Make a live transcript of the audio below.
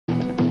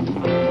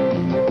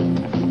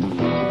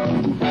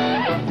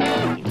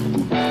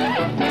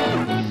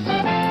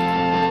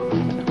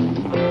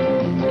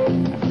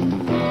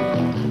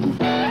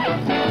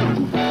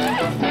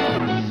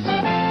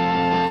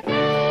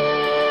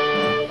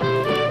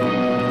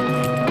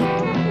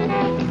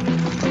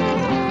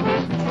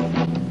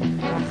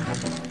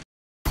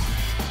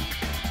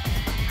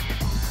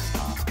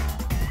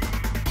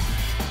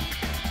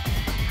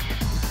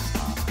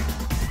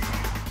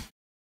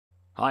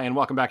Hi and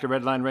welcome back to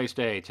Redline Race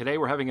Day. Today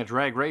we're having a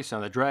drag race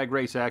on the drag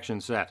race action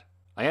set.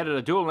 I added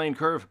a dual lane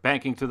curve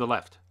banking to the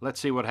left. Let's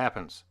see what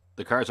happens.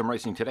 The cars I'm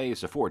racing today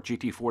is the Ford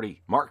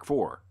GT40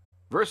 MK.IV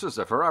versus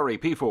the Ferrari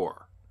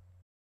P4.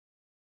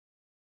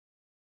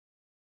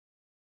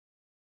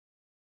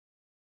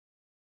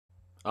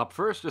 Up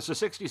first is the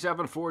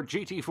 67 Ford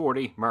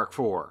GT40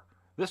 MK.IV.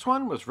 This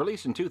one was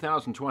released in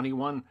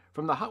 2021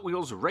 from the Hot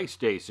Wheels Race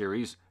Day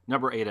series,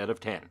 number 8 out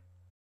of 10.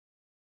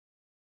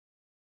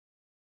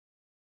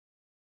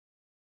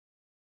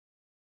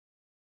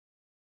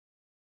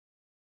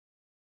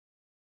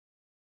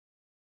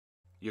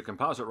 You can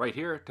pause it right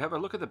here to have a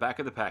look at the back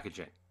of the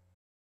packaging.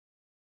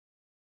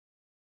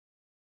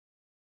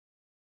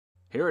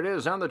 Here it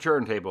is on the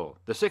turntable,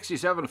 the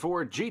 67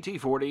 Ford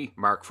GT40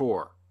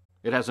 MK.IV.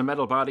 It has a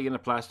metal body and a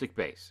plastic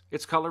base.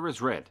 Its color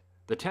is red.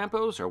 The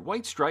tampos are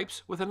white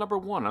stripes with a number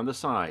 1 on the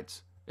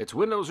sides. Its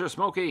windows are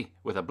smoky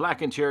with a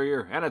black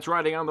interior, and it's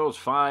riding on those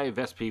 5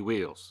 SP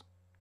wheels.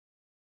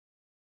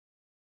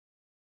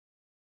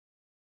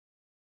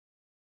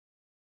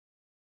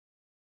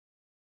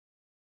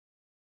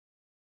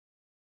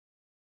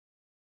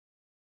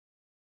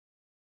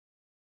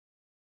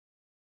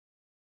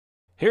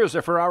 Here's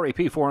the Ferrari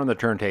P4 on the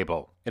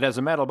turntable. It has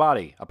a metal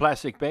body, a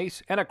plastic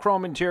base, and a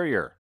chrome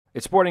interior.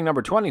 It's sporting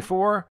number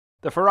 24,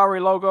 the Ferrari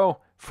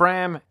logo,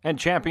 Fram, and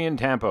Champion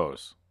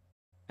tampos.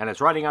 And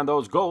it's riding on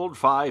those gold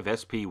 5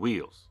 SP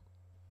wheels.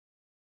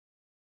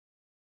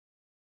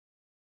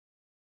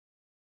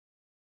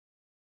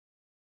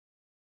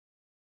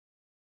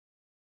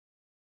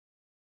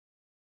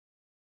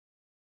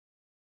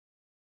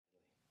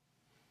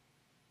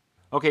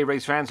 Okay,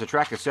 race fans, the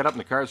track is set up and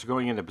the cars are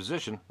going into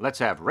position. Let's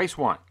have race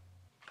 1.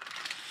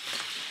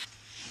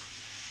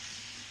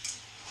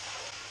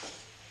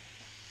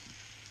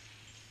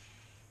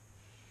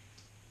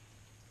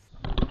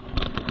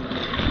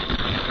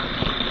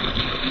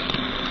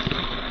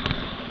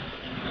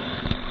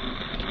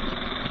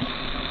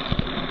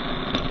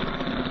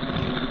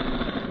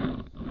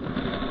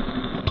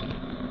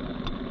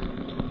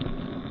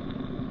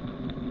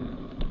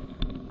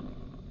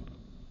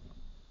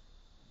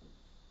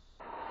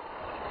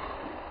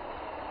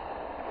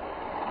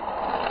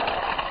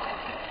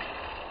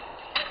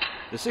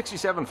 The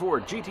 67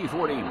 Ford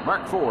GT40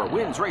 MK.IV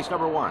wins race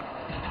number 1.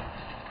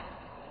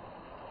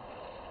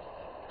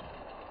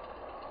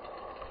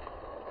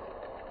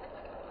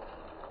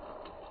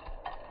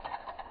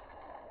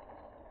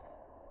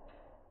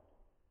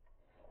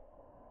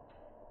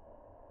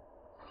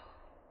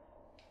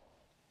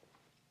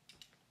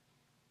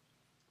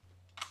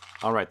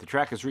 All right, the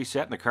track is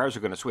reset and the cars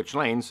are going to switch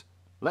lanes.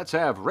 Let's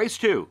have race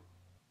 2.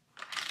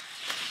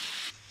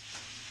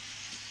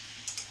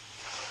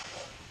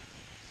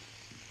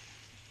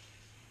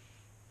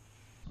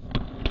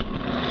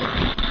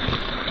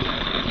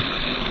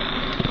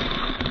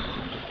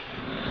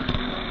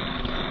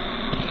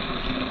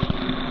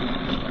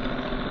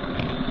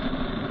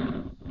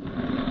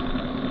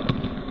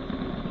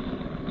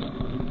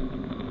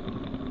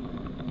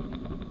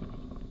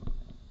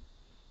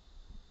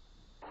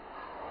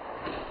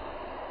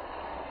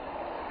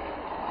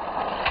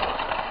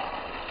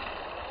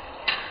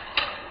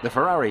 The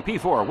Ferrari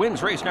P4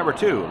 wins race number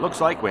 2. Looks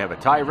like we have a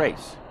tie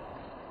race.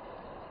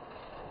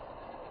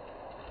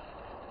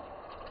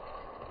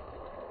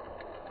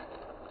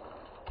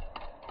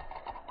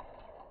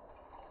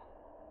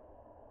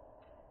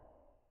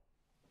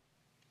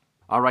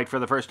 All right, for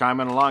the first time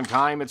in a long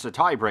time, it's a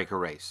tiebreaker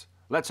race.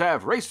 Let's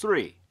have race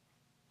 3.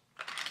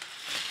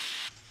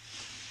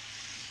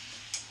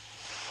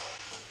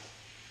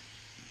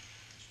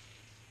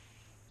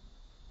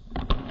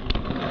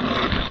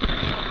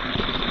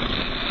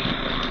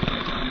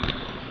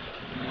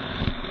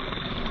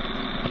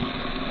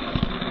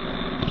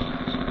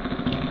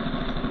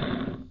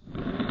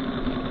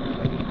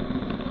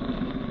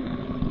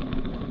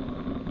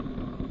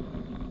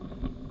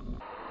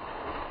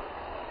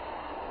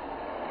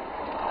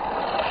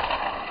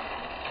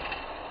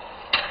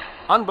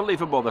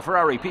 Unbelievable, the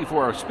Ferrari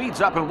P4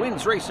 speeds up and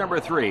wins race number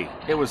 3.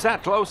 It was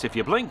that close, if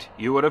you blinked,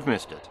 you would have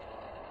missed it.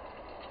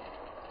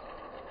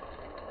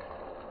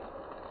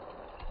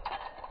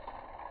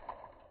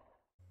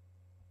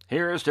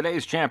 Here is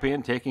today's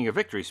champion taking a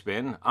victory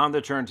spin on the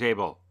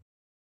turntable.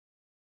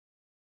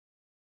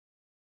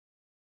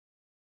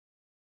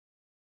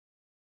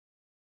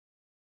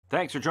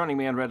 Thanks for joining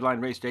me on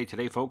Redline Race Day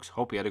today, folks.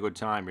 Hope you had a good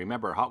time.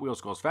 Remember, Hot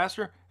Wheels goes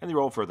faster and they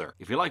roll further.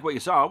 If you like what you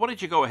saw, why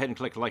don't you go ahead and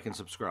click like and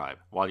subscribe.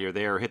 While you're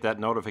there, hit that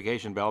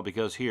notification bell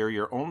because here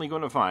you're only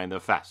going to find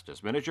the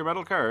fastest miniature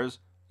metal cars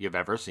you've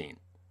ever seen.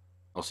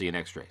 I'll see you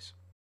next race.